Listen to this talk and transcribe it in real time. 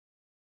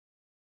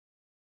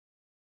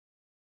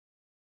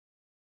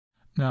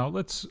Now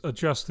let's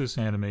adjust this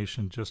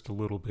animation just a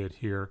little bit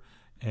here,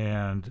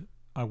 and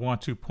I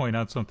want to point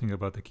out something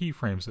about the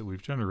keyframes that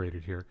we've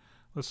generated here.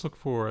 Let's look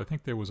for, I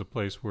think there was a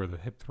place where the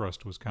hip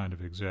thrust was kind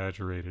of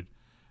exaggerated,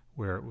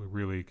 where it would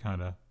really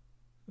kind of,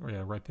 oh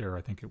yeah, right there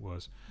I think it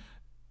was.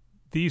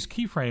 These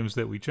keyframes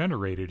that we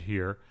generated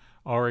here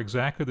are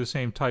exactly the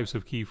same types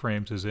of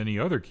keyframes as any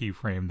other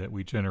keyframe that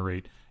we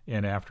generate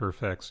in After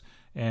Effects,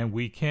 and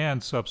we can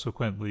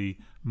subsequently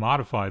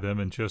modify them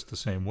in just the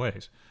same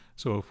ways.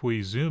 So if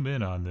we zoom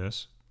in on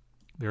this,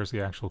 there's the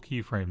actual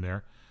keyframe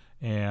there,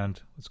 and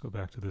let's go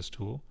back to this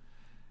tool,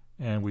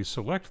 and we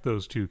select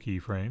those two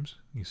keyframes.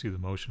 You see the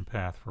motion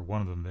path for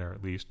one of them there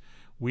at least.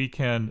 We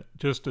can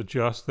just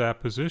adjust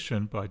that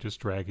position by just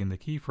dragging the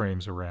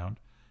keyframes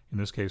around. In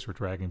this case, we're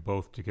dragging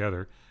both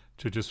together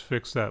to just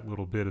fix that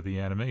little bit of the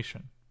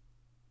animation.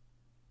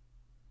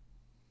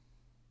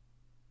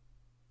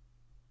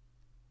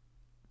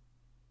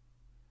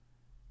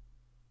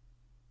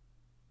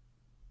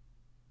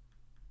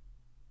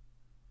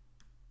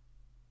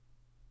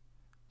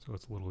 So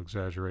it's a little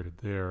exaggerated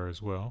there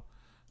as well.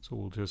 So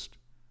we'll just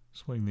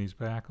swing these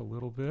back a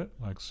little bit,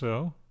 like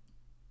so.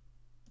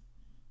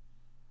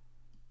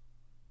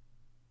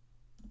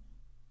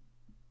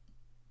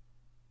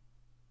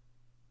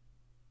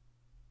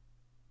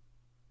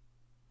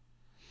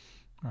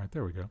 All right,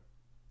 there we go.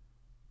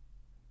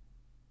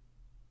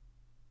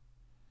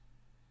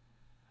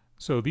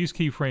 So these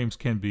keyframes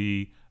can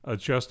be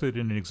adjusted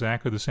in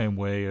exactly the same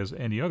way as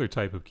any other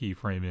type of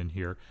keyframe in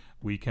here.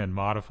 We can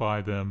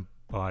modify them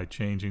by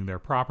changing their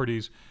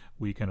properties.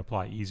 We can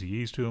apply easy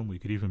ease to them. We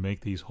could even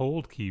make these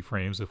hold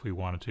keyframes if we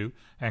wanted to,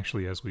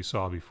 actually, as we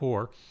saw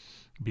before,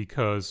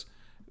 because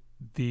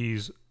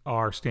these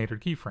are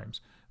standard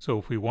keyframes. So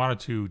if we wanted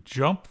to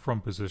jump from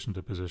position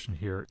to position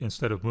here,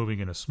 instead of moving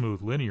in a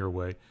smooth linear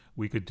way,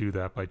 we could do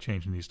that by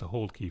changing these to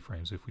hold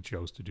keyframes if we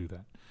chose to do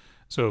that.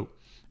 So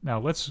now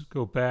let's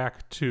go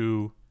back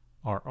to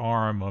our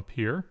arm up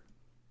here.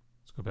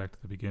 Let's go back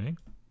to the beginning.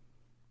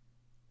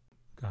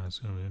 Kind of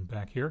zoom in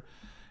back here.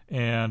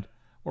 And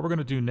what we're going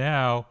to do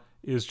now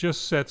is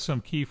just set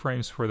some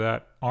keyframes for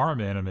that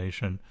arm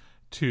animation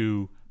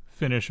to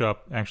finish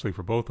up, actually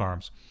for both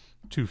arms,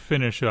 to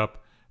finish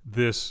up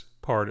this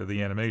part of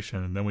the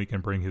animation, and then we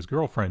can bring his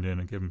girlfriend in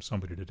and give him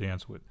somebody to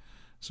dance with.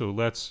 So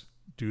let's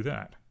do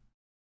that.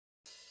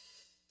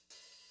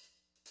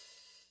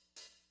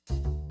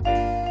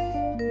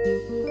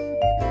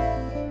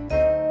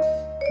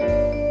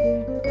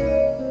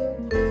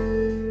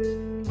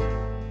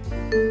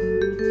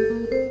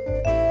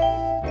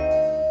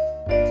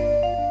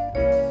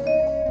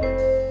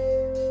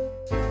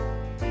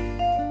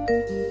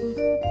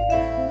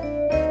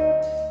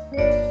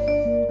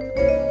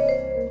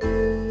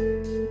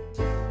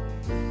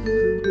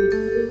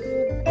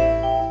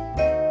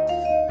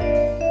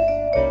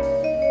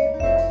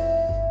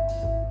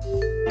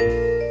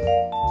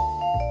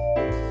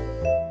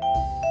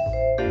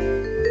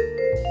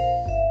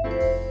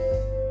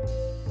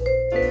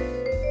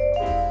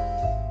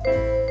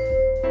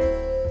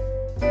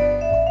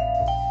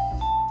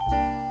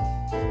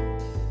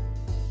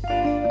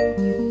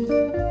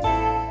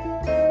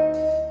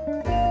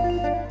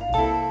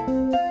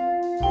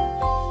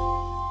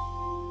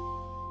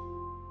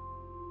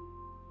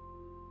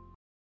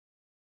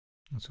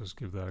 Let's just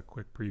give that a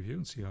quick preview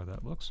and see how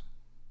that looks.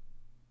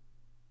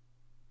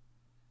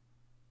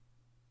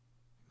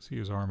 See,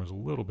 his arm is a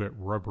little bit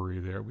rubbery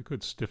there. We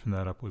could stiffen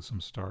that up with some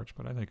starch,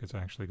 but I think it's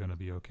actually going to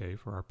be okay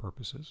for our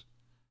purposes.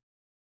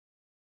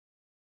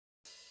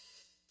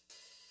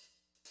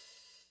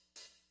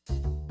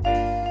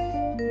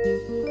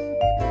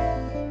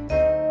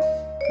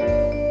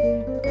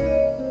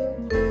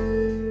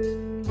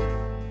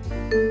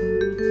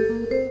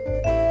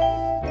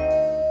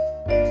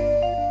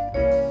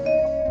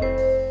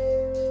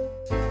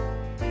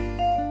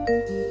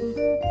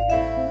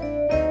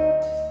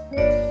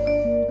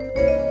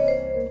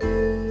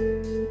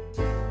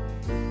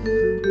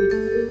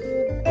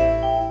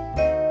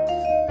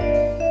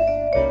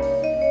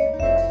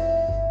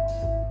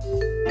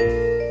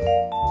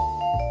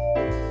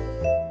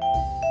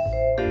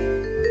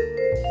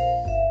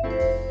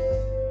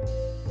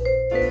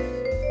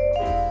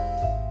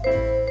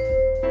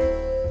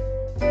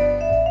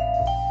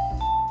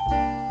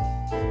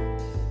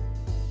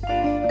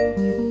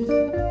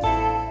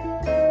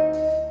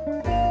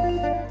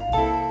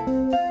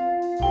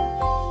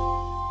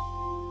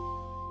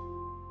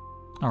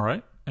 All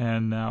right,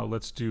 and now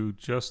let's do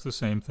just the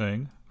same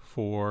thing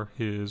for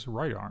his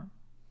right arm.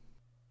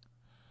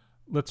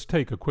 Let's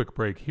take a quick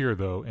break here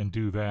though and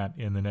do that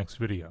in the next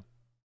video.